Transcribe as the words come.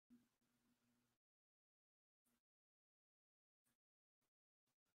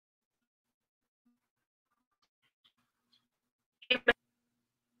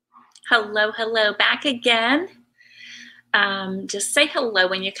Hello, hello, back again. Just say hello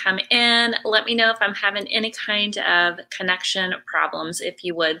when you come in. Let me know if I'm having any kind of connection problems, if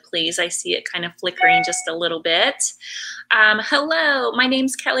you would, please. I see it kind of flickering just a little bit. Hello, my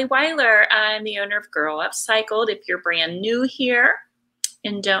name's Kelly Weiler. I'm the owner of Girl Upcycled. If you're brand new here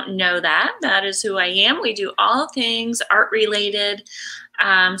and don't know that, that is who I am. We do all things art related.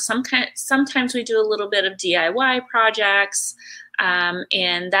 Sometimes we do a little bit of DIY projects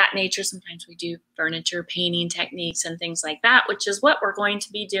and that nature. Sometimes we do furniture painting techniques and things like that, which is what we're going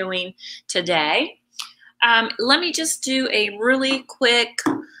to be doing today. Let me just do a really quick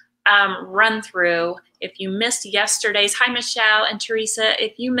run through. If you missed yesterday's, hi Michelle and Teresa,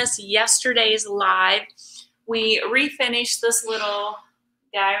 if you missed yesterday's live, we refinished this little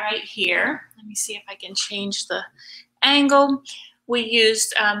guy right here. Let me see if I can change the angle. We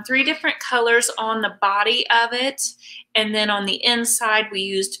used 3 different colors on the body of it, and then on the inside we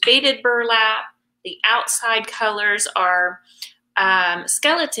used faded burlap. The outside colors are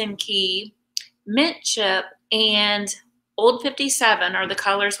skeleton key, mint chip, and old 57 are the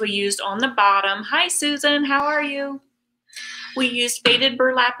colors we used on the bottom. Hi Susan, how are you? We used faded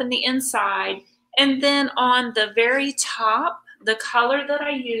burlap in the inside, and then on the very top, the color that I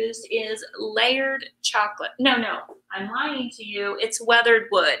used is layered chocolate. No, I'm lying to you. It's weathered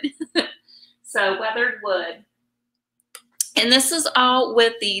wood. So weathered wood. And this is all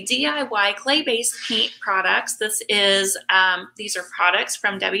with the DIY clay-based paint products. These are products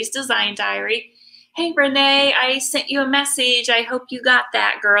from Debbie's Design Diary. Hey, Renee, I sent you a message. I hope you got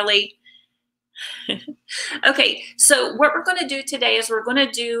that, girly. Okay, so what we're going to do today is we're going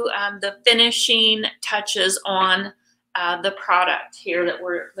to do the finishing touches on the product here that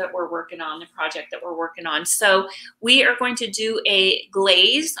we're working on, the project that we're working on. So we are going to do a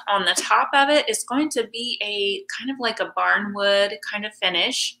glaze on the top of it. It's going to be a kind of like a barnwood kind of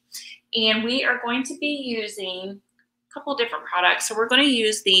finish. And we are going to be using a couple different products. So we're going to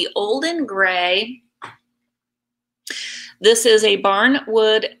use the Olden Gray. This is a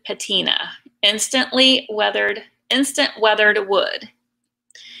Barnwood Patina, instant weathered wood.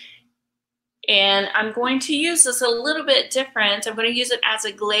 And I'm going to use this a little bit different. I'm going to use it as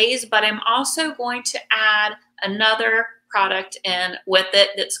a glaze, but I'm also going to add another product in with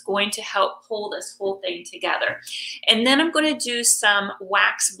it that's going to help pull this whole thing together. And then I'm going to do some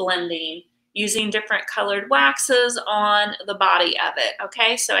wax blending using different colored waxes on the body of it.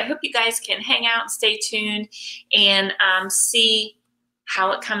 Okay, so I hope you guys can hang out and stay tuned and see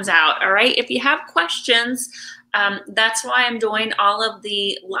how it comes out. All right, if you have questions, that's why I'm doing all of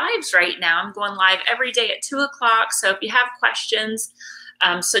the lives right now. I'm going live every day at 2 o'clock. So if you have questions,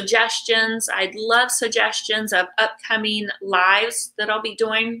 suggestions, I'd love suggestions of upcoming lives that I'll be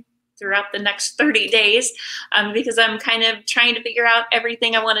doing throughout the next 30 days because I'm kind of trying to figure out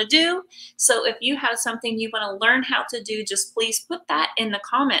everything I want to do. So if you have something you want to learn how to do, just please put that in the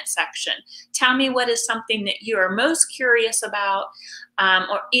comment section. Tell me what is something that you are most curious about,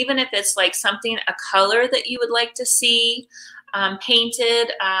 or even if it's like something, a color that you would like to see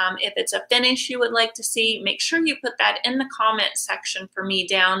painted, if it's a finish you would like to see, make sure you put that in the comment section for me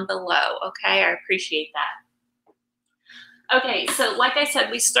down below. Okay, I appreciate that. Okay, so like I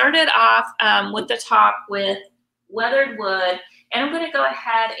said, we started off with the top with weathered wood, and I'm going to go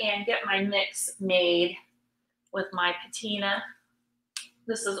ahead and get my mix made with my patina.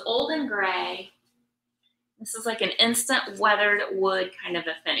 This is Olden Gray. This is like an instant weathered wood kind of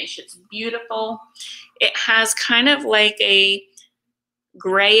a finish. It's beautiful. It has kind of like a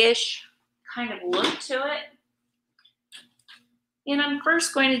grayish kind of look to it. And I'm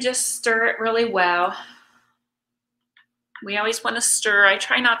first going to just stir it really well. We always want to stir. I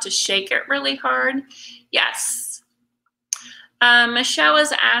try not to shake it really hard. Yes. Michelle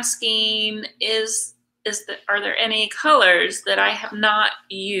is asking, are there any colors that I have not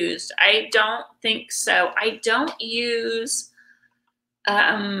used? I don't think so. I don't use,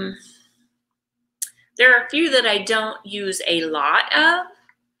 there are a few that I don't use a lot of,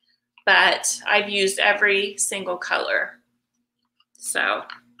 but I've used every single color. So.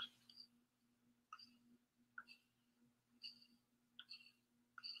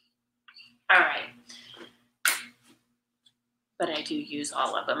 All right, but I do use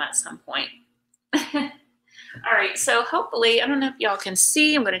all of them at some point. All right, so hopefully, I don't know if y'all can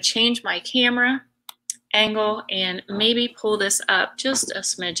see, I'm going to change my camera angle and maybe pull this up just a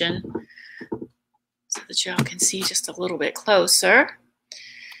smidgen so that y'all can see just a little bit closer.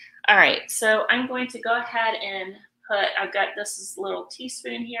 All right, so I'm going to go ahead and put, I've got this little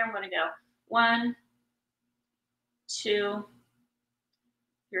teaspoon here. I'm going to go 1, 2,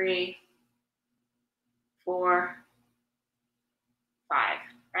 3, 4, 5,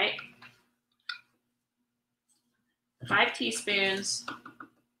 right? 5 teaspoons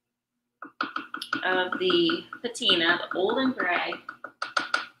of the patina, the old and gray.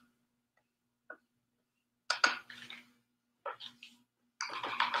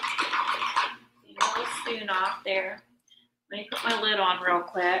 Little spoon off there. Let me put my lid on real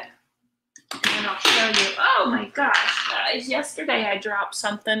quick. And then I'll show you. Oh my gosh, guys. Yesterday I dropped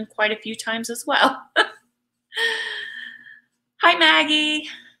something quite a few times as well. Hi, Maggie.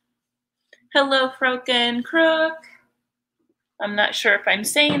 Hello, Froken Crook. I'm not sure if I'm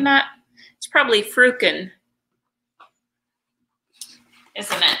saying that. It's probably Fruken,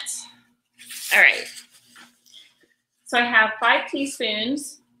 isn't it? All right. So I have 5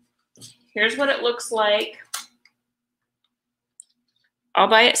 teaspoons. Here's what it looks like all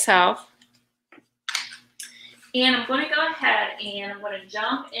by itself. And I'm going to go ahead and I'm going to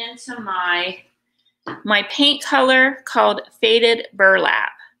jump into my paint color called Faded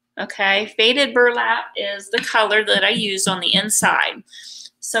Burlap. Okay, Faded Burlap is the color that I use on the inside.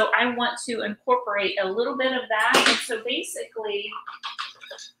 So I want to incorporate a little bit of that. And so basically,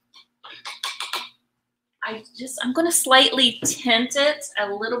 I'm going to slightly tint it a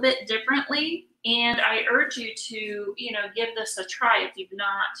little bit differently. And I urge you to, give this a try if you've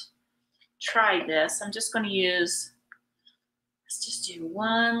not tried this. I'm just going to use, let's just do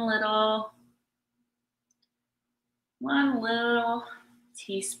one little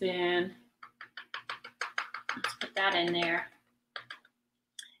teaspoon. Let's put that in there.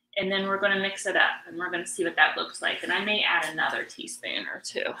 And then we're going to mix it up and we're going to see what that looks like. And I may add another teaspoon or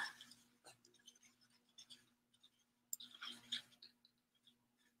 2.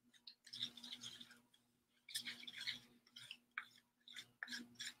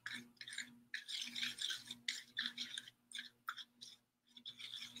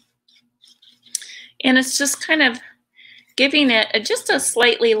 And it's just kind of giving it just a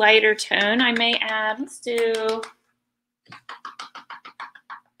slightly lighter tone. I may add, let's do,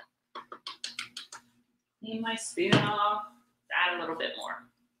 need my spoon off, add a little bit more.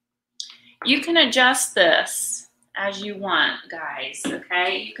 You can adjust this as you want, guys,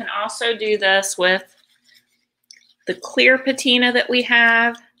 okay? You can also do this with the clear patina that we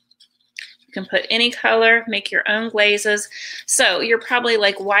have. You can put any color, make your own glazes. So you're probably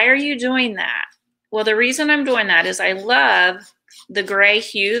like, why are you doing that? Well, the reason I'm doing that is I love the gray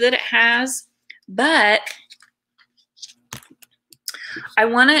hue that it has, but I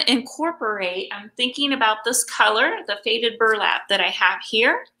want to incorporate, I'm thinking about this color, the Faded Burlap that I have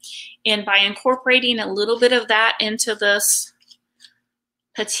here, and by incorporating a little bit of that into this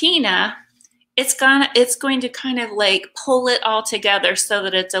patina, it's going to kind of like pull it all together so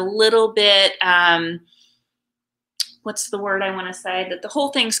that it's a little bit, what's the word I want to say, that the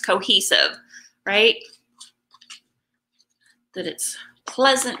whole thing's cohesive. Right? That it's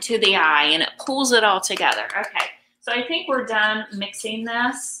pleasant to the eye and it pulls it all together. Okay, so I think we're done mixing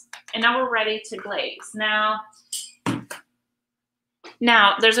this and now we're ready to glaze. Now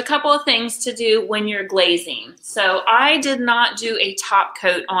there's a couple of things to do when you're glazing. So I did not do a top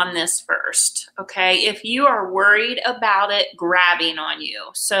coat on this first. Okay, if you are worried about it grabbing on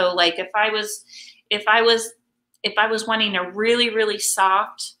you. So like if I was wanting a really, really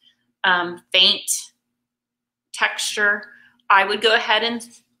soft faint texture, I would go ahead and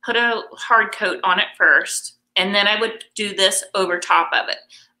put a hard coat on it first, and then I would do this over top of it.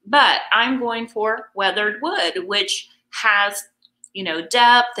 But I'm going for weathered wood, which has,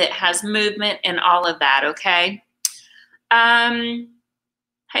 depth, it has movement and all of that, okay? Hello,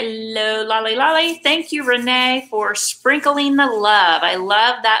 Lolly Lolly. Thank you, Renee, for sprinkling the love. I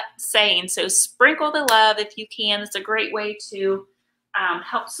love that saying. So sprinkle the love if you can. It's a great way to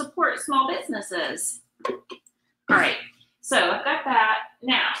help support small businesses. All right, so I've got that.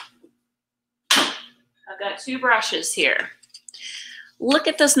 Now, I've got 2 brushes here. Look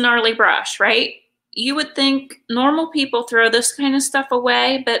at this gnarly brush, right? You would think normal people throw this kind of stuff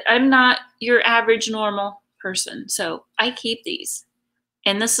away, but I'm not your average normal person, so I keep these.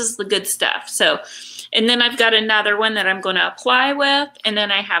 And this is the good stuff. So, and then I've got another one that I'm going to apply with, and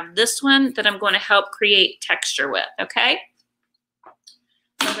then I have this one that I'm going to help create texture with, okay?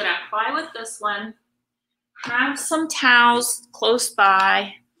 I'm going to apply with this one. Have some towels close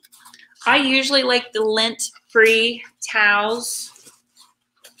by. I usually like the lint-free towels,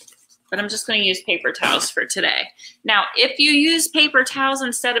 but I'm just going to use paper towels for today. Now, if you use paper towels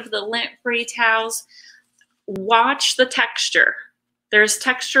instead of the lint-free towels, watch the texture. There's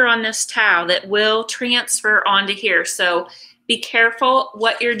texture on this towel that will transfer onto here. So be careful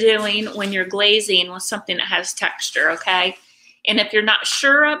what you're doing when you're glazing with something that has texture, okay? And if you're not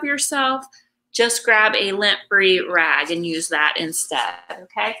sure of yourself, just grab a lint-free rag and use that instead,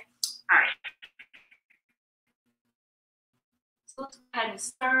 okay? All right. So let's go ahead and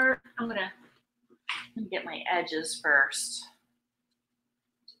start. I'm gonna get my edges first.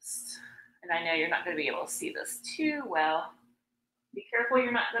 And I know you're not gonna be able to see this too well. Be careful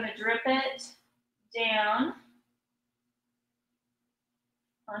you're not gonna drip it down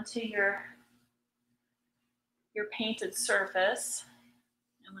onto your painted surface.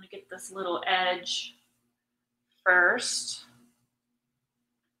 I'm going to get this little edge first.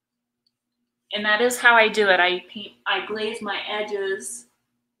 And that is how I do it. I glaze my edges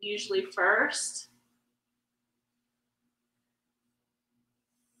usually first.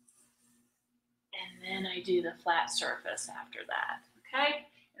 And then I do the flat surface after that, okay?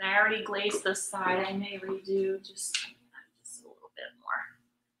 And I already glazed this side. I may redo just a little bit more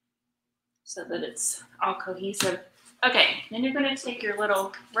so that it's all cohesive. Okay, then you're going to take your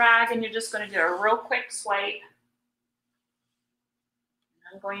little rag and you're just going to do a real quick swipe.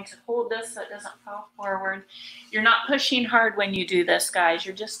 I'm going to hold this so it doesn't fall forward. You're not pushing hard when you do this, guys.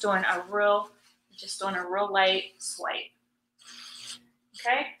 You're just doing a real light swipe.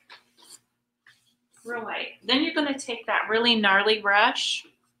 Okay? Real light. Then you're going to take that really gnarly brush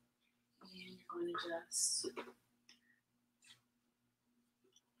and you're going to just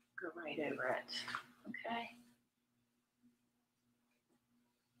go right over it. Okay?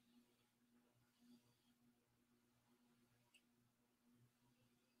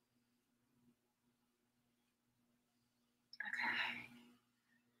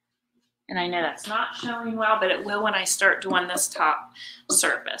 And I know that's not showing well, but it will when I start doing this top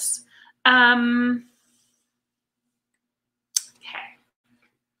surface. Okay.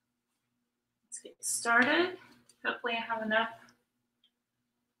 Let's get started. Hopefully I have enough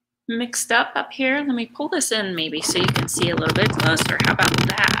mixed up here. Let me pull this in maybe so you can see a little bit closer. How about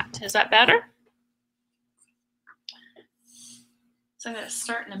that? Is that better? So I'm going to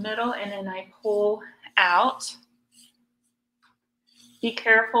start in the middle and then I pull out. Be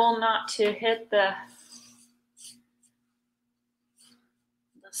careful not to hit the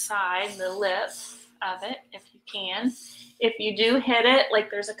side, the lip of it if you can. If you do hit it,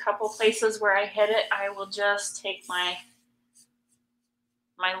 like there's a couple places where I hit it, I will just take my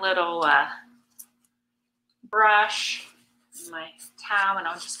little brush, my towel, and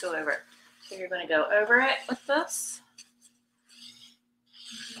I'll just go over it. So you're going to go over it with this.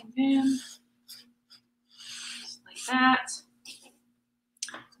 And just like that.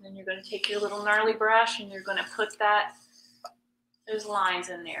 And then you're going to take your little gnarly brush and you're going to put those lines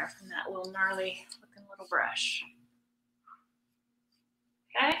in there from that little gnarly looking little brush.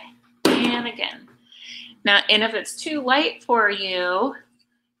 Okay, and again. Now, and if it's too light for you,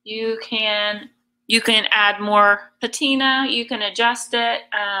 you can add more patina. You can adjust it.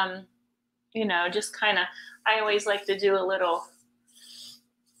 You know, just kind of. I always like to do a little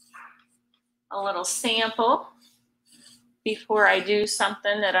sample before I do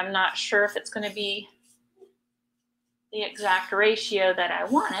something that I'm not sure if it's going to be the exact ratio that I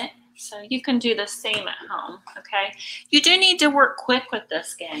want it. So you can do the same at home, okay? You do need to work quick with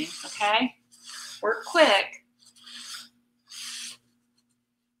this game, okay? Work quick.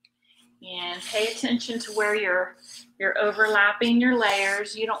 And pay attention to where you're overlapping your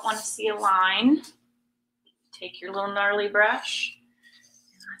layers. You don't want to see a line. Take your little gnarly brush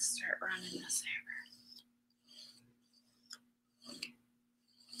and let's start running this over.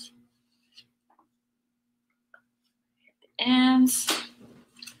 Ends.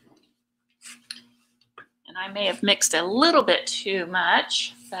 And I may have mixed a little bit too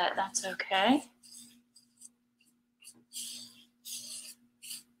much, but that's okay.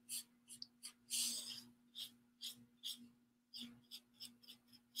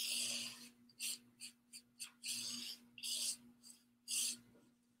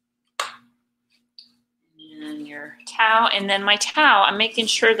 And your towel, and then my towel, I'm making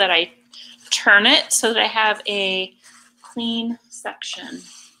sure that I turn it so that I have a clean section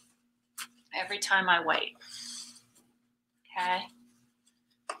every time I wipe. Okay.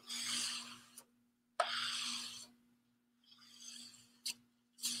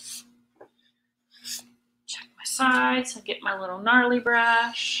 Check my sides and get my little gnarly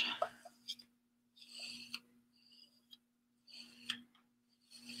brush.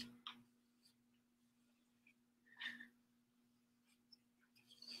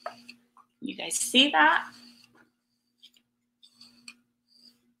 You guys see that?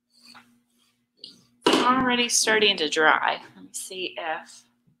 It's already starting to dry. Let me see if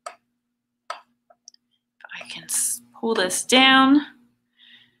I can pull this down.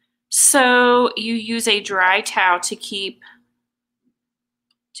 So you use a dry towel to keep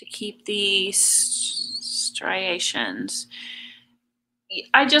to keep these striations.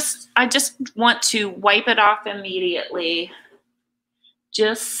 I just want to wipe it off immediately,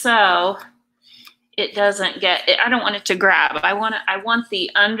 just so it doesn't get, I don't want it to grab. I want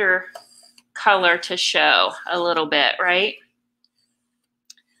the under color to show a little bit, right?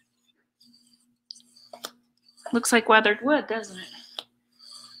 Looks like weathered wood, doesn't it?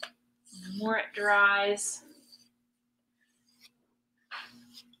 The more it dries,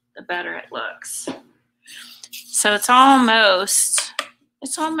 the better it looks. So it's almost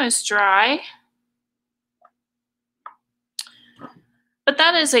dry. But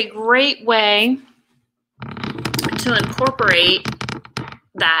that is a great way to incorporate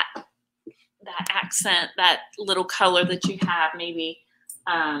that accent, that little color that you have maybe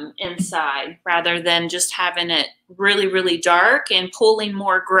inside, rather than just having it really, really dark and pulling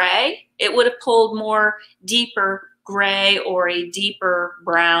more gray. It would have pulled more deeper gray or a deeper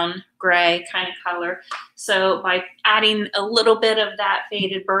brown gray kind of color. So by adding a little bit of that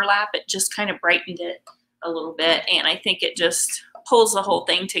faded burlap, it just kind of brightened it a little bit. And I think it just pulls the whole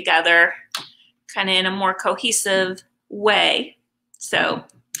thing together kind of in a more cohesive way. So,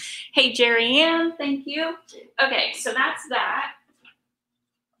 hey, Jerry Ann, thank you. Okay, so that's that.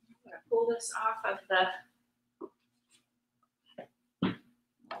 I'm going to pull this off of the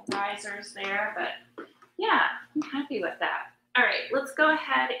risers there, but yeah, I'm happy with that. All right, let's go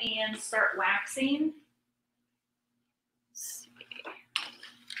ahead and start waxing. Let's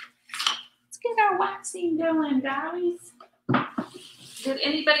get our waxing going, guys. Did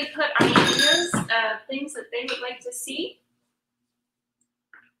anybody put ideas of things that they would like to see?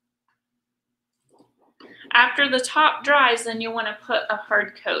 After the top dries, then you want to put a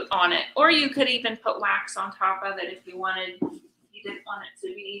hard coat on it, or you could even put wax on top of it if you wanted. You didn't want it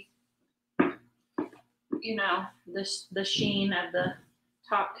to be, you know, the sheen of the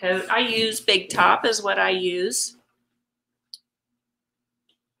top coat. I use Big Top is what I use.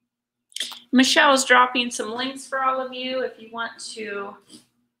 Michelle's dropping some links for all of you. If you want to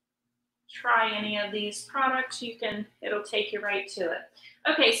try any of these products, you can, it'll take you right to it.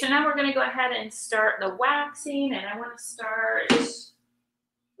 Okay, so now we're going to go ahead and start the waxing, and I want to start with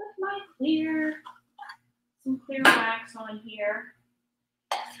my some clear wax on here.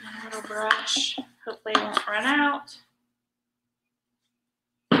 A little brush. Hopefully it won't run out.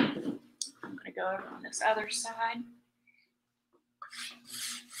 I'm going to go over on this other side.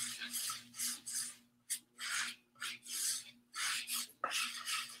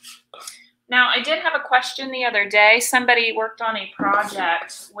 Now, I did have a question the other day. Somebody worked on a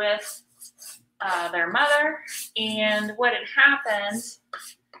project with their mother, and what had happened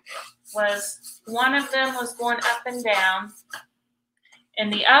was one of them was going up and down,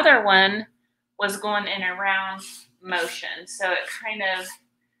 and the other one was going in a round motion. So it kind of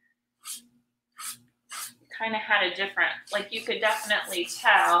had a different, like you could definitely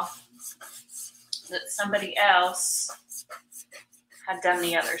tell that somebody else had done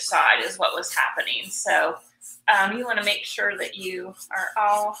the other side is what was happening. So you want to make sure that you are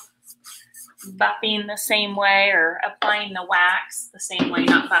all buffing the same way, or applying the wax the same way,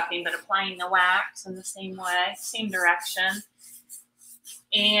 not buffing, but applying the wax in the same way, same direction.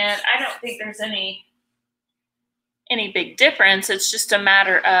 And I don't think there's any big difference. It's just a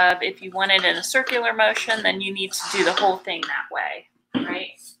matter of, if you want it in a circular motion, then you need to do the whole thing that way,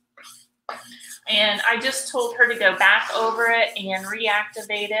 right? And I just told her to go back over it and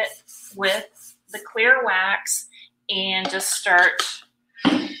reactivate it with the clear wax and just start,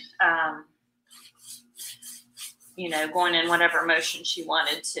 you know, going in whatever motion she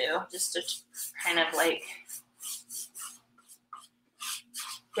wanted to, just to kind of like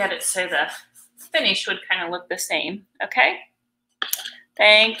get it so the finish would kind of look the same. Okay.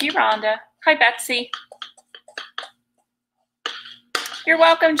 Thank you, Rhonda. Hi, Betsy. You're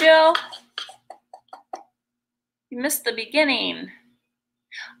welcome, Jill. You missed the beginning.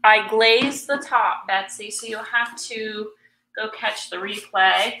 I glazed the top, Betsy, so you'll have to go catch the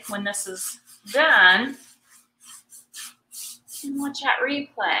replay when this is done and watch that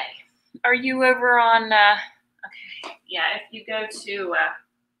replay. Are you over on, okay, yeah, if you go to, I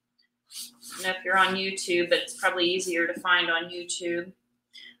don't know if you're on YouTube, but it's probably easier to find on YouTube.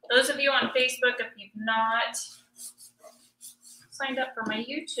 Those of you on Facebook, if you've not signed up for my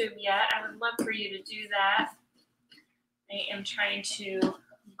YouTube yet, I would love for you to do that. I am trying to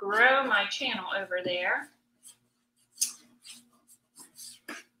grow my channel over there.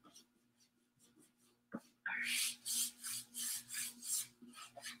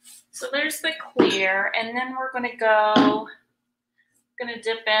 So there's the clear, and then we're going to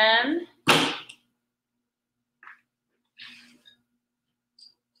dip in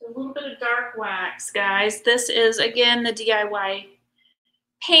little bit of dark wax, guys. This is, again, the DIY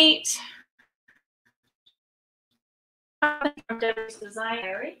paint from Debbie's Design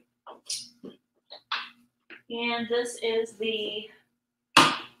Diary. And this is the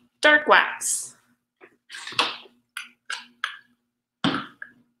dark wax.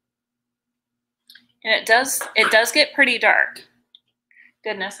 And it does get pretty dark.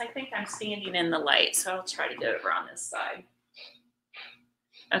 Goodness, I think I'm standing in the light, so I'll try to go over on this side.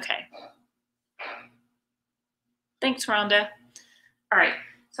 Okay. Thanks, Rhonda. All right,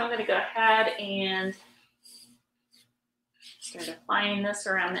 so I'm going to go ahead and start applying this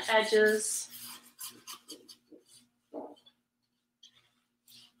around the edges.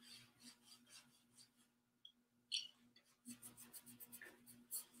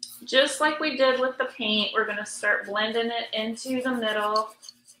 Just like we did with the paint, we're going to start blending it into the middle,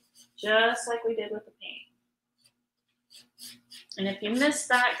 just like we did with the paint. And if you missed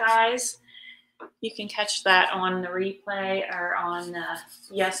that, guys, you can catch that on the replay or on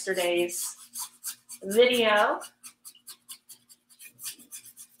yesterday's video.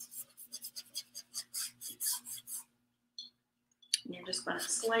 And you're just going to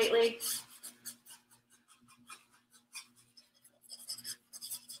slightly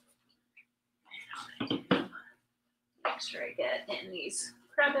make sure I get in these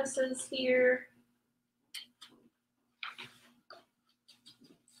crevices here.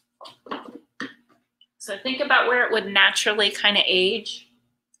 So think about where it would naturally kind of age,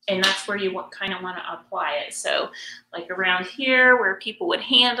 and that's where you kind of want to apply it. So like around here where people would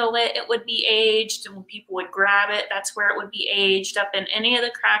handle it, it would be aged, and when people would grab it, that's where it would be aged. Up in any of the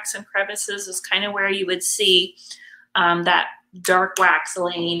cracks and crevices is kind of where you would see that dark wax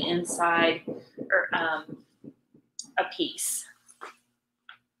laying inside or a piece.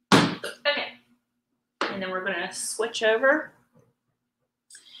 Okay, and then we're going to switch over.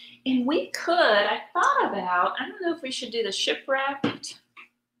 And we could, I thought about, I don't know if we should do the shipwrecked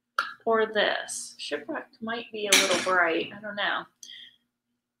or this. Shipwrecked might be a little bright, I don't know.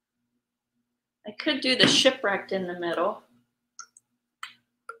 I could do the shipwrecked in the middle.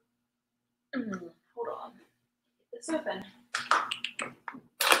 Hold on, get this open.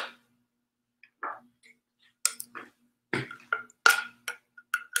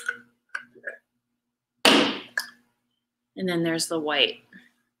 And then there's the white.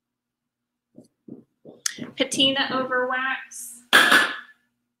 Patina over wax.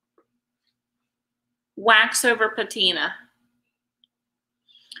 Wax over patina.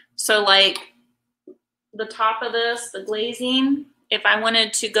 So like the top of this, the glazing, if I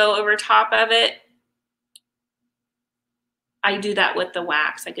wanted to go over top of it, I do that with the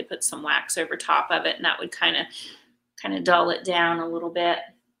wax. I could put some wax over top of it, and that would kind of dull it down a little bit.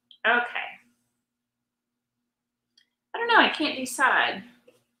 Okay. I don't know, I can't decide.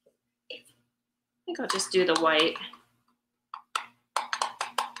 I think I'll just do the white.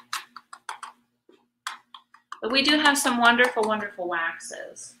 But we do have some wonderful, wonderful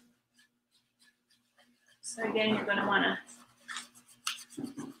waxes. So again, you're going to want to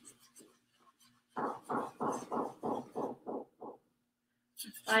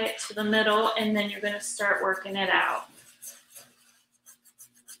apply it to the middle, and then you're going to start working it out.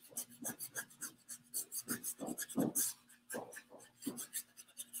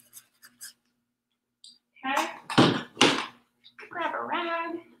 Okay, grab a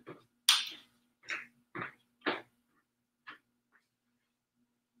rag.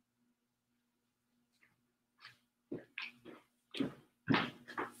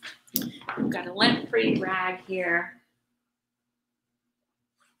 I've got a lint-free rag here.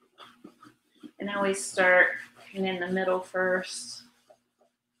 And I always start in the middle first.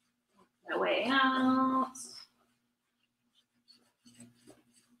 That way out.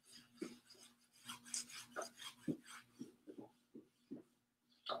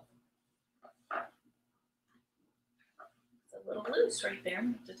 It's a little loose right there.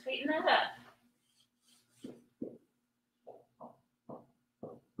 I'm going to tighten that up.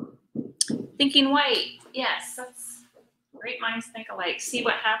 Thinking white. Yes, that's great minds think alike. See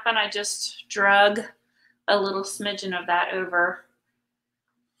what happened? I just drug a little smidgen of that over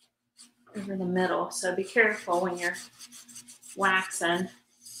the middle. So be careful when you're waxing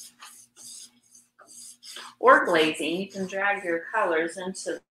or glazing. You can drag your colors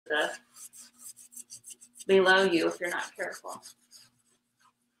into the below you if you're not careful.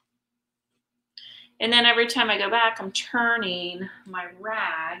 And then every time I go back, I'm turning my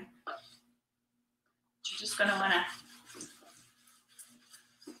rag. You're just going to want to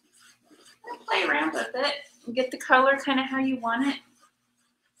play around with it and get the color kind of how you want it.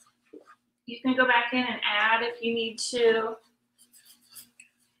 You can go back in and add if you need to.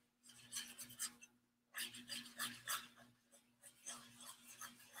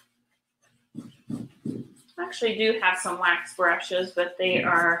 I actually do have some wax brushes, but they've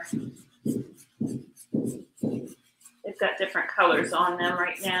got different colors on them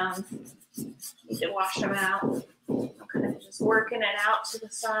right now. Need to wash them out. I'm kind of just working it out to the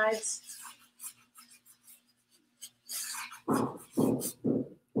sides.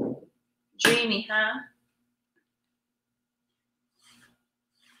 Dreamy, huh?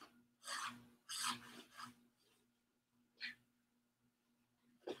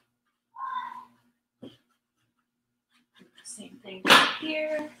 Same thing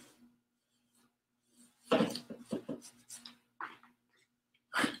here.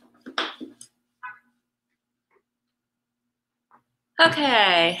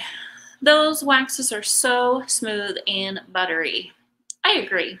 Okay, those waxes are so smooth and buttery. I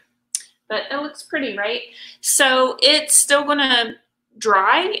agree, but it looks pretty, right? So it's still gonna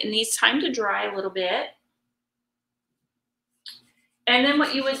dry. It needs time to dry a little bit. And then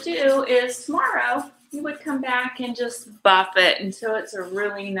what you would do is tomorrow, you would come back and just buff it until it's a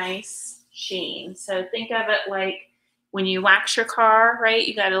really nice sheen. So think of it like when you wax your car, right?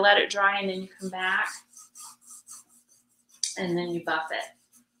 You gotta let it dry and then you come back and then you buff it.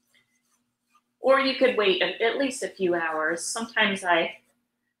 Or you could wait at least a few hours. Sometimes I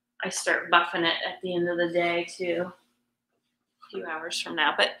start buffing it at the end of the day too, a few hours from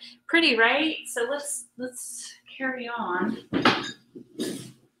now. But pretty, right? So let's carry on.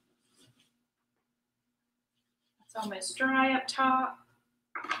 It's almost dry up top.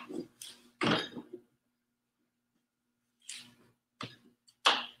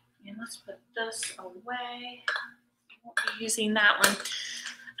 And let's put this away. I won't be using that one.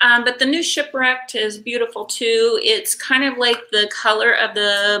 But the new Shipwrecked is beautiful too. It's kind of like the color of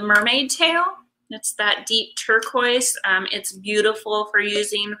the mermaid tail. It's that deep turquoise. It's beautiful for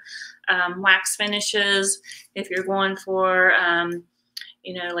using wax finishes. If you're going for,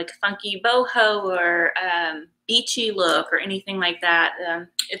 you know, like a funky boho or beachy look or anything like that,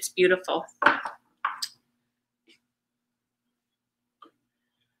 it's beautiful.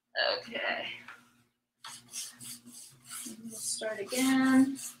 Okay. We'll start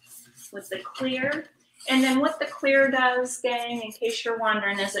again with the clear. And then what the clear does, gang, in case you're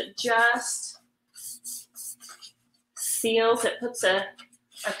wondering, is it just seals. It puts a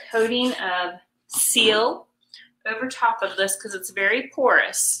coating of seal over top of this because it's very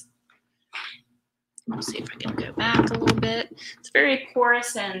porous. Let's see if I can go back a little bit. It's very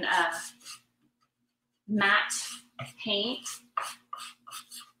porous and matte paint.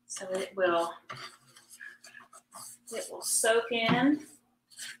 So it will soak in.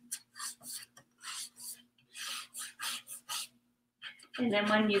 And then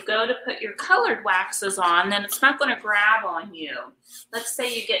when you go to put your colored waxes on, then it's not going to grab on you. Let's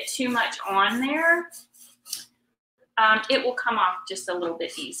say you get too much on there, it will come off just a little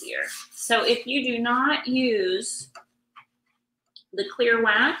bit easier. So if you do not use the clear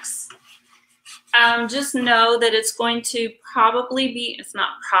wax, just know that it's going to probably be, it's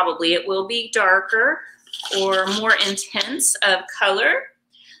not probably, it will be darker or more intense of color.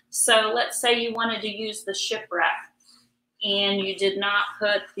 So let's say you wanted to use the Shipwreck and you did not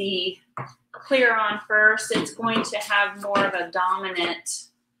put the clear on first, it's going to have more of a dominant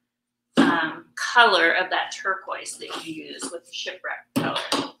color of that turquoise that you use with the Shipwreck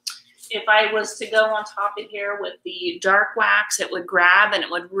color. If I was to go on top of here with the dark wax, it would grab and it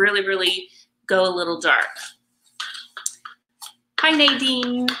would really, really go a little dark. Hi,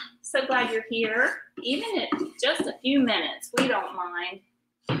 Nadine. So glad you're here. Even in just a few minutes, we don't mind.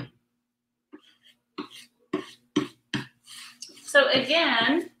 So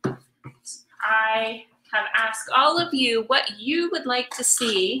again, I have asked all of you what you would like to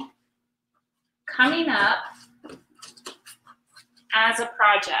see coming up as a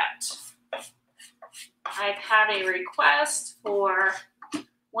project. I've had a request for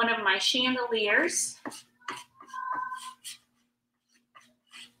one of my chandeliers.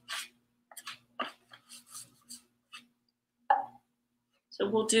 So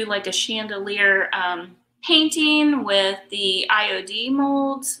we'll do like a chandelier painting with the IOD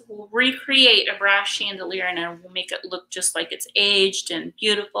molds. We'll recreate a brass chandelier and we'll make it look just like it's aged and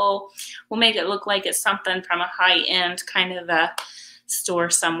beautiful. We'll make it look like it's something from a high-end kind of a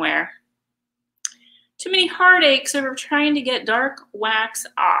store somewhere. Too many heartaches over trying to get dark wax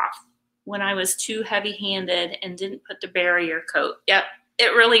off when I was too heavy-handed and didn't put the barrier coat. Yep,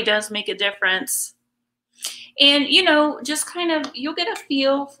 it really does make a difference. And, you know, just kind of, you'll get a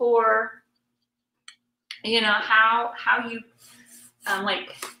feel for, you know, how you,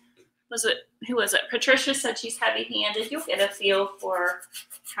 like, who was it? Patricia said she's heavy-handed. You'll get a feel for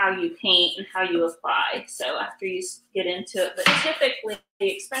how you paint and how you apply. So after you get into it, but typically,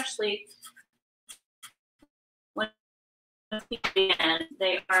 especially and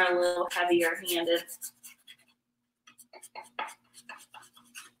they are a little heavier handed.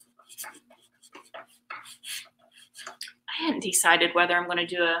 I hadn't decided whether I'm going to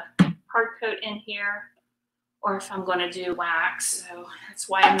do a hard coat in here or if I'm going to do wax, so that's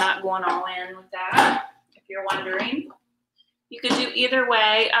why I'm not going all in with that, if you're wondering. You could do either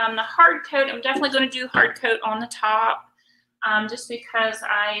way. The hard coat, I'm definitely going to do hard coat on the top, just because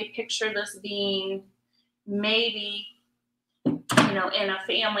I picture this being maybe, you know, in a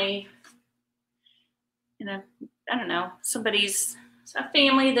family, I don't know, a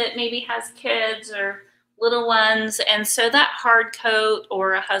family that maybe has kids or little ones, and so that hard coat,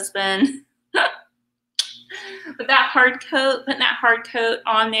 or a husband, but that hard coat, putting that hard coat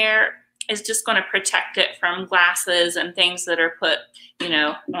on there is just going to protect it from glasses and things that are put, you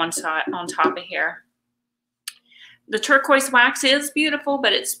know, on top of here. The turquoise wax is beautiful,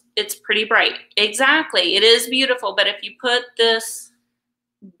 but it's pretty bright. Exactly, it is beautiful, but if you put this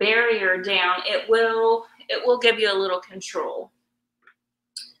barrier down, it will give you a little control.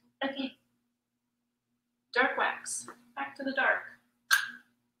 Okay, dark wax, back to the dark.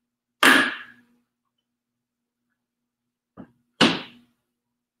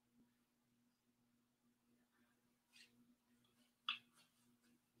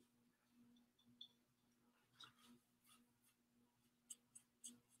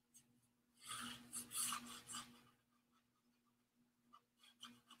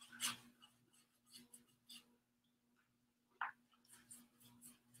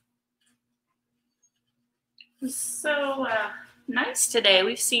 It's so nice today.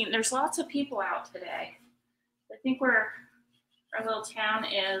 There's lots of people out today. I think our little town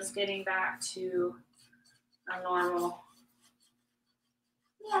is getting back to a normal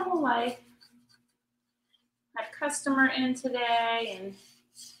life. Had a customer in today, and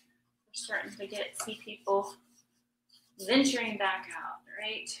we're starting to see people venturing back out,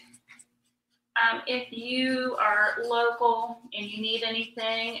 right? If you are local and you need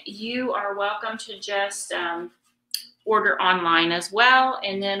anything, you are welcome to just order online as well.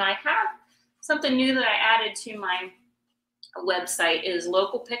 And then I have something new that I added to my website is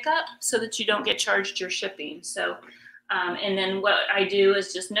local pickup, so that you don't get charged your shipping. So, and then what I do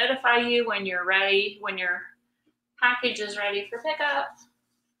is just notify you when you're ready, when your package is ready for pickup,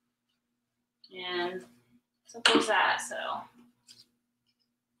 and simple as that. So.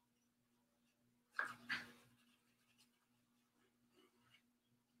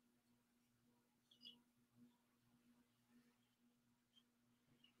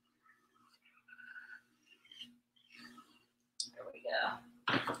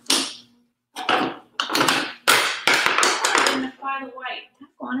 Apply the white.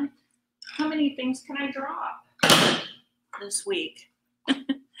 On it. How many things can I drop this week?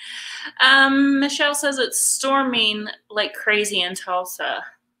 Michelle says it's storming like crazy in Tulsa.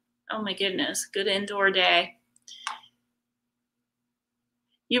 Oh my goodness, good indoor day.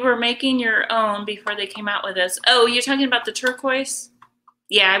 You were making your own before they came out with this. Oh, you're talking about the turquoise?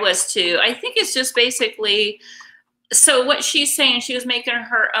 Yeah, I was too. I think it's just basically, so what she's saying, she was making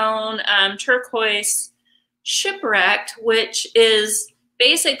her own turquoise shipwrecked, which is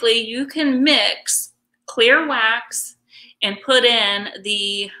basically you can mix clear wax and put in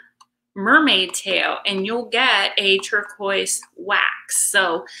the mermaid tail and you'll get a turquoise wax.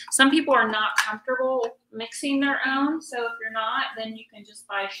 So some people are not comfortable mixing their own. So if you're not, then you can just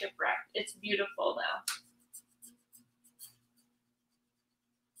buy shipwrecked. It's beautiful though.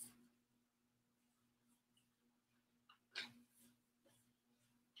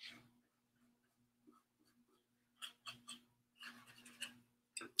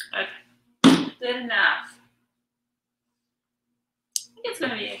 Okay, good enough. I think it's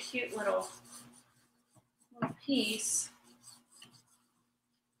going to be a cute little piece.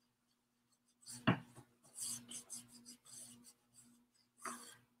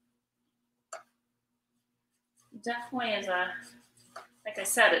 Definitely is like I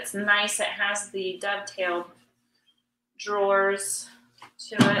said, it's nice. It has the dovetailed drawers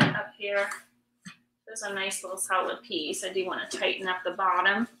to it up here. There's a nice little solid piece. I do want to tighten up the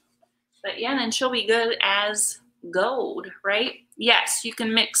bottom. But yeah, then she'll be good as gold, right? Yes, you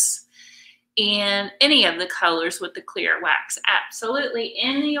can mix in any of the colors with the clear wax. Absolutely,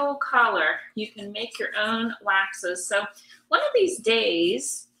 any old color. You can make your own waxes. So one of these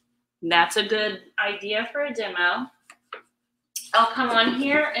days, that's a good idea for a demo. I'll come on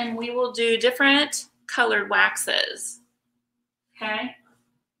here and we will do different colored waxes. Okay.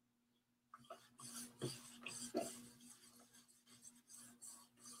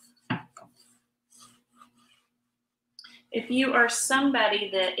 If you are somebody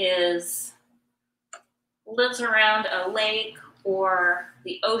that is lives around a lake or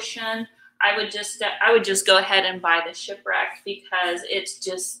the ocean, I would just go ahead and buy the shipwreck because it's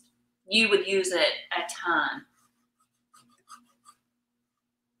just, you would use it a ton.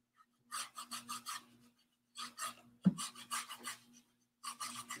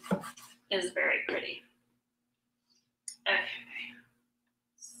 It is very pretty. Okay.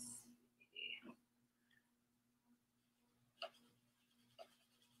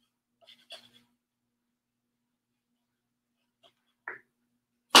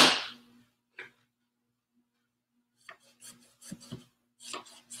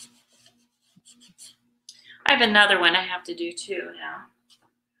 I have another one I have to do too now.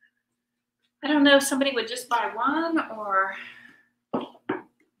 I don't know if somebody would just buy one or I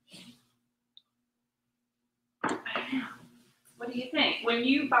don't know. What do you think? When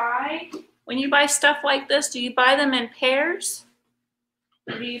you buy stuff like this, do you buy them in pairs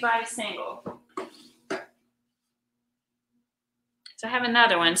or do you buy single? So I have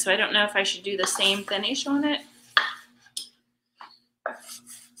another one, so I don't know if I should do the same finish on it.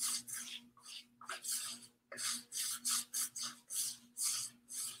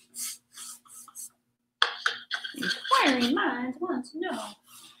 Inquiring minds want to know.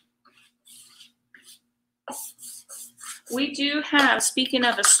 We do have, speaking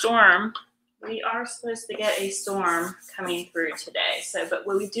of a storm, we are supposed to get a storm coming through today. So, but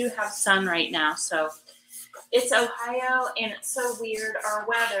we do have sun right now. So it's Ohio and it's so weird. Our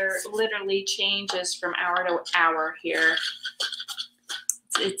weather literally changes from hour to hour here.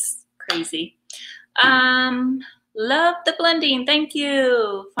 It's crazy. Love the blending. Thank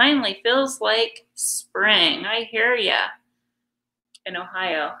you. Finally feels like spring. I hear ya. In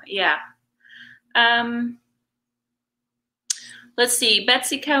Ohio. Yeah. Let's see.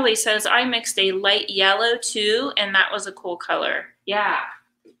 Betsy Kelly says, I mixed a light yellow too, and that was a cool color. Yeah.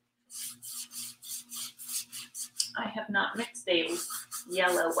 I have not mixed a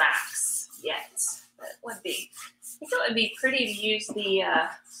yellow wax yet. That would be, I think it would be pretty to use the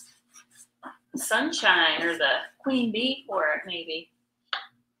sunshine or the queen bee for it, maybe.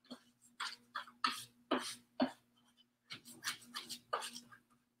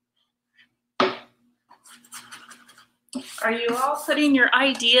 Are you all putting your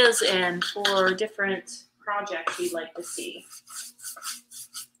ideas in for different projects you'd like to see?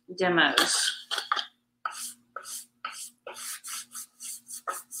 Demos.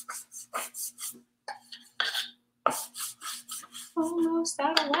 Almost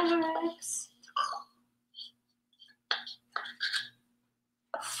out of wax.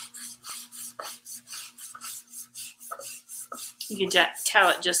 You can tell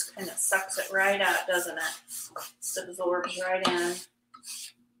it just kind of sucks it right out, doesn't it? It absorbs right in.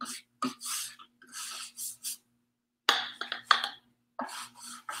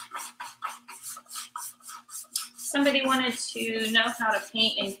 Somebody wanted to know how to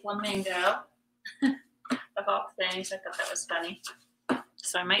paint a flamingo. Of all things, I thought that was funny.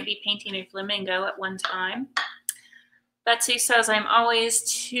 So I might be painting a flamingo at one time. Betsy says, I'm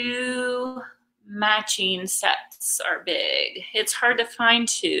always too matching sets are big. It's hard to find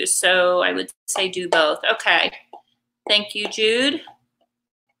two, so I would say do both. Okay. Thank you, Jude.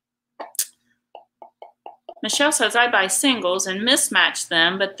 Michelle says, I buy singles and mismatch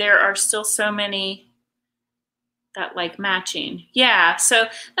them, but there are still so many that like matching. Yeah, so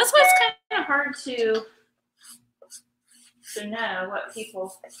that's why it's kind of hard to know what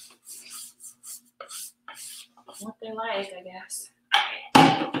people, what they like, I guess.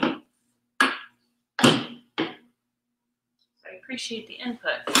 Okay. I appreciate the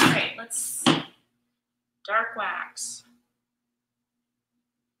input. All right, let's dark wax.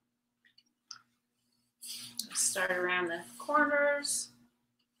 Let's start around the corners.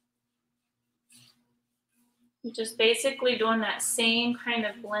 You're just basically doing that same kind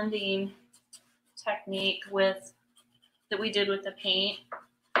of blending technique that we did with the paint,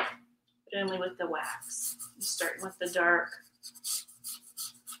 but only with the wax. You're starting with the dark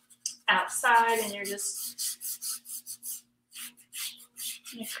outside, and you're just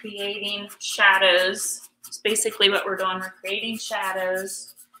creating shadows. It's basically what we're doing. We're creating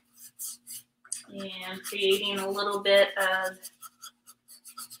shadows and creating a little bit of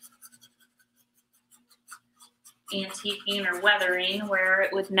antiquing or weathering where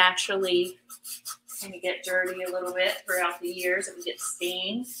it would naturally kind of get dirty a little bit throughout the years. It would get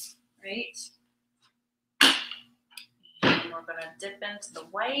stained, right? And we're going to dip into the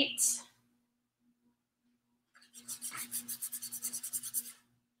white.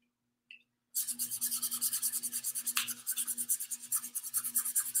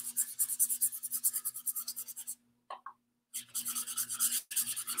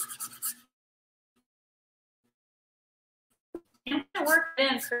 to work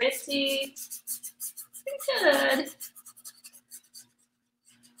it in, Chrissy. Good.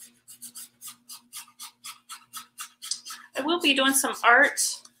 I will be doing some art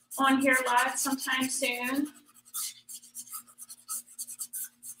on here live sometime soon.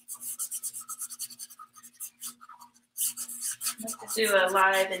 I'd like to do a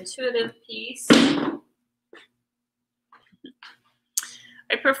live intuitive piece.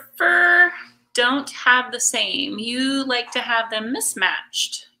 I prefer don't have the same. You like to have them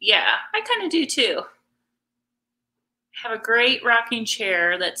mismatched. Yeah, I kind of do too. I have a great rocking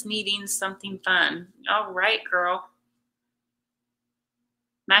chair that's needing something fun. All right, girl.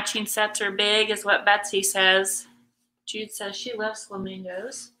 Matching sets are big is what Betsy says. Jude says she loves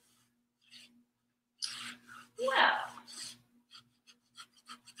flamingos. Well.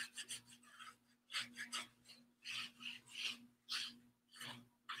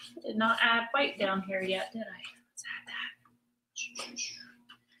 Did not add white down here yet, did I? Let's add that.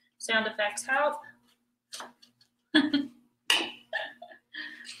 Sound effects help.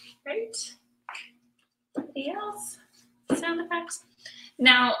 Right? Anybody else? Sound effects?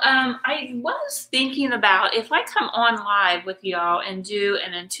 Now, I was thinking about if I come on live with y'all and do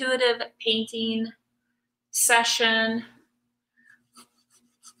an intuitive painting session,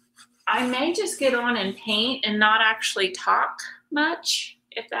 I may just get on and paint and not actually talk much,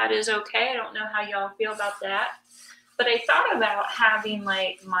 if that is okay. I don't know how y'all feel about that. But I thought about having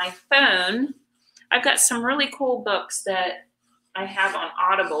like my phone. I've got some really cool books that I have on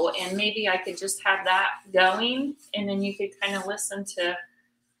Audible, and maybe I could just have that going, and then you could kind of listen to,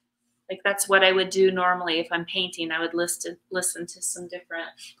 like that's what I would do normally if I'm painting. I would listen to some different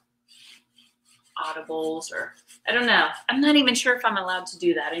Audibles, or I don't know. I'm not even sure if I'm allowed to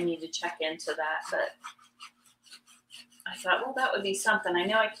do that. I need to check into that, but I thought, well, that would be something. I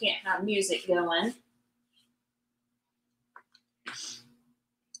know I can't have music going.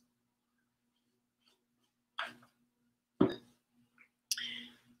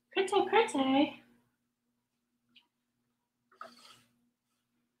 Pretty.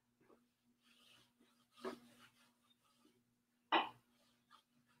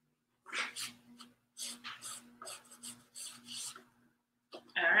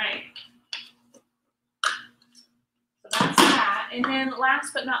 All right. So that's that. And then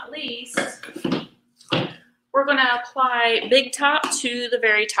last but not least, we're going to apply Big Top to the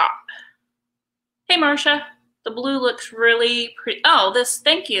very top. Hey, Marcia. The blue looks really pretty. Oh, this,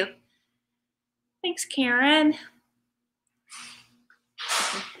 thank you. Thanks, Karen.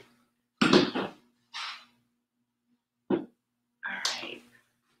 All right.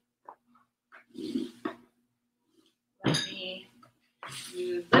 Let me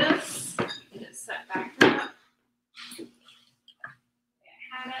do this. Get it set back up.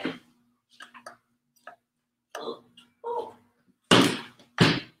 I had it. Oh.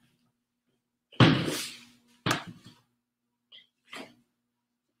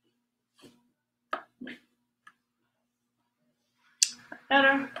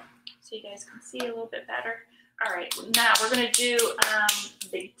 Better, so you guys can see a little bit better. All right, now we're gonna do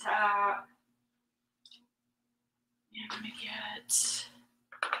Big Top. Yeah, I'm gonna get.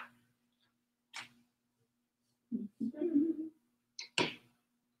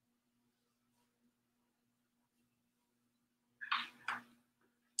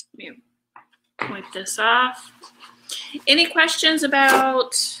 Let me wipe this off. Any questions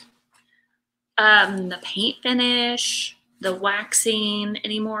about the paint finish, the waxing?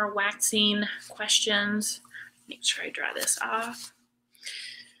 Any more waxing questions? Make sure I dry this off.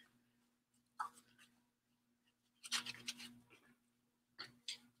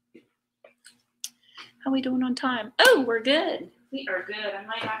 How are we doing on time? Oh, we're good. We are good. I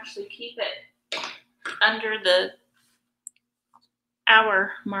might actually keep it under the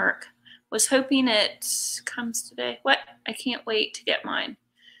hour mark. Was hoping it comes today. What? I can't wait to get mine.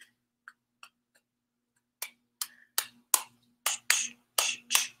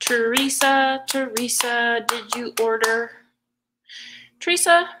 Teresa, did you order?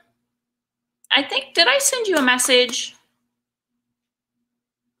 Teresa, I think, did I send you a message?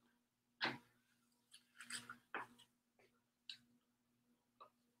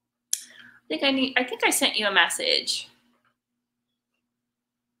 I think I sent you a message.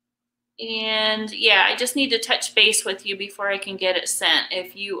 And yeah, I just need to touch base with you before I can get it sent.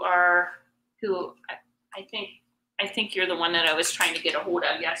 If you are who I think you're the one that I was trying to get a hold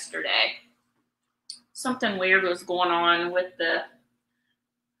of yesterday. Something weird was going on with the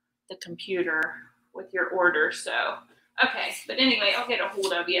computer with your order. So, okay. But anyway, I'll get a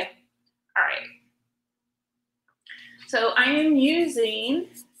hold of you. All right. So I am using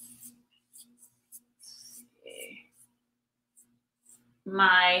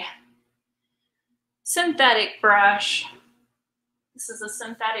my synthetic brush. This is a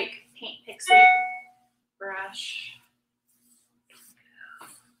synthetic paint pixie brush.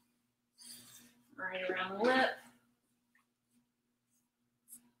 Right around the lip.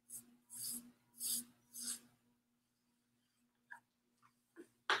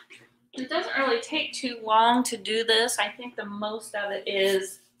 It doesn't really take too long to do this. I think the most of it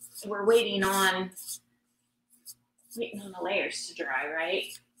is we're waiting on the layers to dry, right?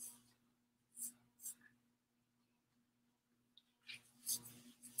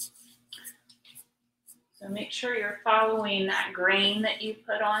 So make sure you're following that grain that you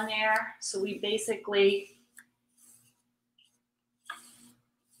put on there. So we basically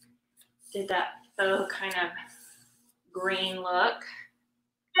did that faux kind of grain look.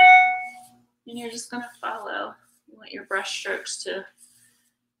 And you're just going to follow. You want your brush strokes to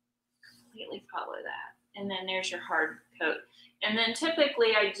completely follow that. And then there's your hard coat. And then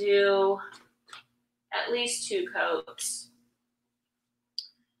typically I do at least 2 coats.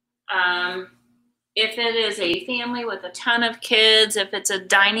 If it is a family with a ton of kids, if it's a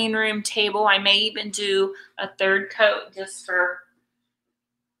dining room table, I may even do a 3rd coat just for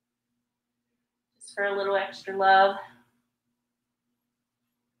a little extra love.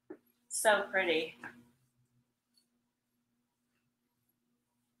 So pretty.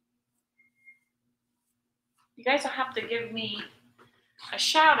 You guys will have to give me a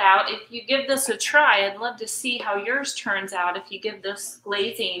shout out if you give this a try. I'd love to see how yours turns out if you give this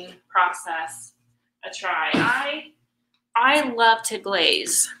glazing process a try. I love to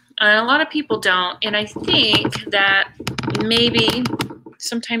glaze. A lot of people don't, and I think that maybe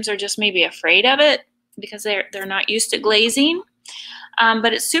sometimes they're just maybe afraid of it because they're not used to glazing.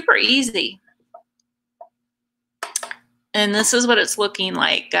 But it's super easy. And this is what it's looking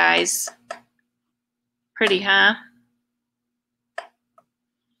like, guys. Pretty, huh?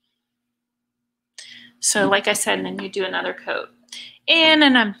 So like I said, and then you do another coat. And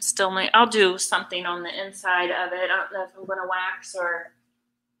then I'll do something on the inside of it. I don't know if I'm going to wax or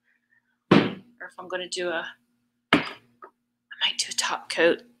if I'm going to do I might do a top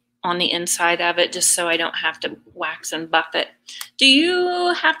coat on the inside of it just so I don't have to wax and buff it. Do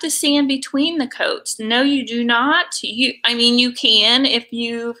you have to sand between the coats? No, you do not. I mean, you can if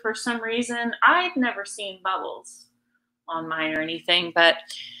you, for some reason, I've never seen bubbles on mine or anything, but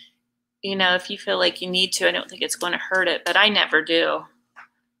you know, if you feel like you need to, I don't think it's going to hurt it, but I never do.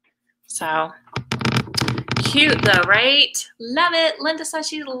 So cute though, right? Love it. Linda says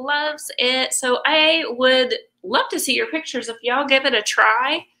she loves it. So I would love to see your pictures. If y'all give it a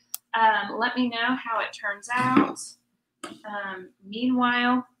try, let me know how it turns out.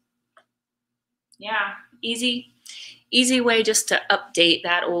 Meanwhile, yeah, easy way just to update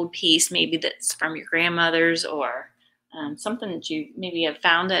that old piece, maybe that's from your grandmother's or something that you maybe have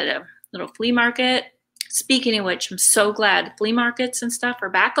found at a little flea market. Speaking of which, I'm so glad flea markets and stuff are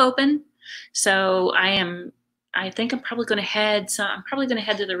back open. So I think I'm probably going to head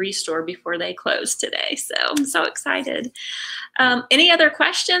to the Restore before they close today. So I'm so excited. Any other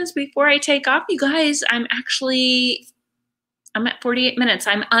questions before I take off? You guys, I'm at 48 minutes.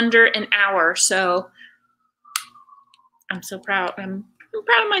 I'm under an hour. So I'm so proud. I'm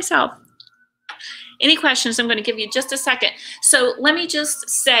proud of myself. Any questions? I'm going to give you just a second. So let me just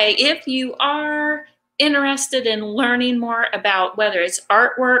say, if you are interested in learning more about whether it's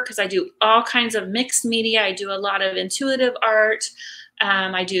artwork, because I do all kinds of mixed media. I do a lot of intuitive art.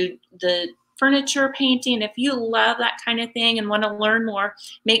 I do the furniture painting. If you love that kind of thing and want to learn more,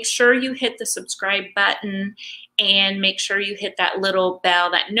 make sure you hit the subscribe button and make sure you hit that little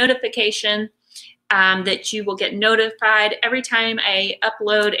bell, that notification, that you will get notified every time I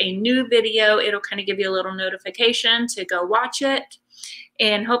upload a new video. It'll kind of give you a little notification to go watch it.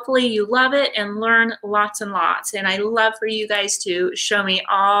 And hopefully you love it and learn lots and lots. And I love for you guys to show me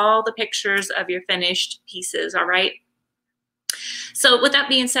all the pictures of your finished pieces, all right? So with that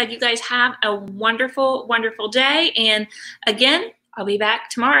being said, you guys have a wonderful, wonderful day. And again, I'll be back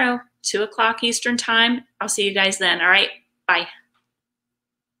tomorrow, 2 o'clock Eastern time. I'll see you guys then, all right? Bye.